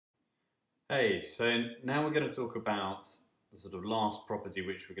Hey, so now we're going to talk about the sort of last property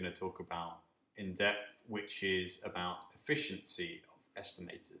which we're going to talk about in depth, which is about efficiency of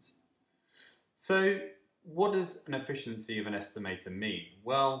estimators. So, what does an efficiency of an estimator mean?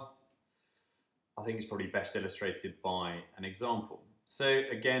 Well, I think it's probably best illustrated by an example. So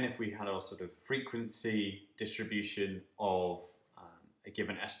again, if we had our sort of frequency distribution of a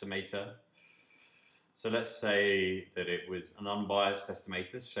given estimator, so let's say that it was an unbiased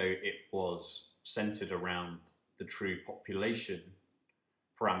estimator, so it was centered around the true population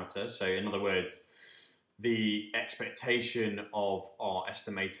parameter. So in other words, the expectation of our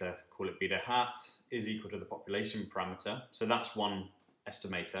estimator, call it beta hat, is equal to the population parameter. So that's one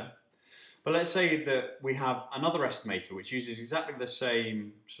estimator. But let's say that we have another estimator which uses exactly the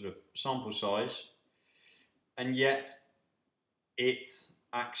same sort of sample size, and yet it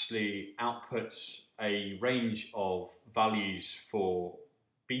actually outputs a range of values for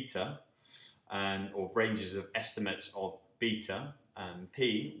beta or ranges of estimates of beta and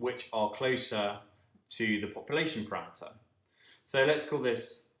p which are closer to the population parameter. So let's call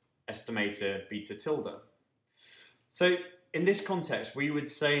this estimator beta tilde. So in this context, we would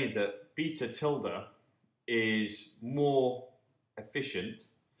say that beta tilde is more efficient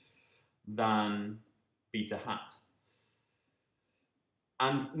than beta hat.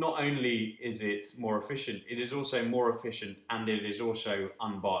 And not only is it more efficient, it is also more efficient and it is also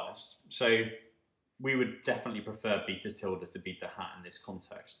unbiased. So we would definitely prefer beta tilde to beta hat in this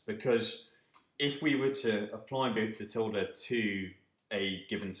context, because if we were to apply beta tilde to a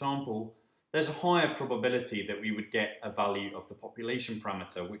given sample, there's a higher probability that we would get a value of the population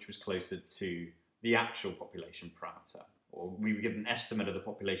parameter which was closer to the actual population parameter, or we would get an estimate of the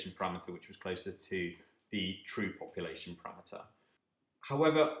population parameter which was closer to the true population parameter.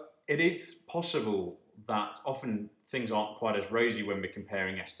 However, it is possible that often things aren't quite as rosy when we're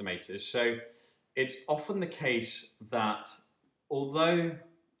comparing estimators. So it's often the case that although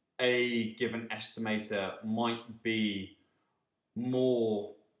a given estimator might be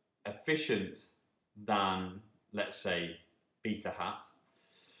more efficient than, let's say, beta hat,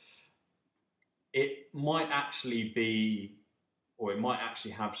 it might actually be, or it might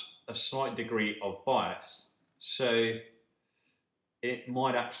actually have a slight degree of bias. So it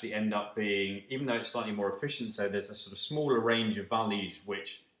might actually end up being, even though it's slightly more efficient, so there's a sort of smaller range of values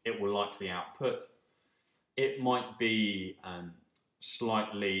which it will likely output, it might be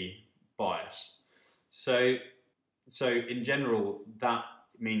slightly biased. So in general, that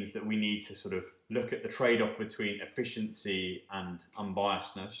means that we need to sort of look at the trade-off between efficiency and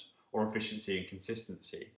unbiasedness, or efficiency and consistency.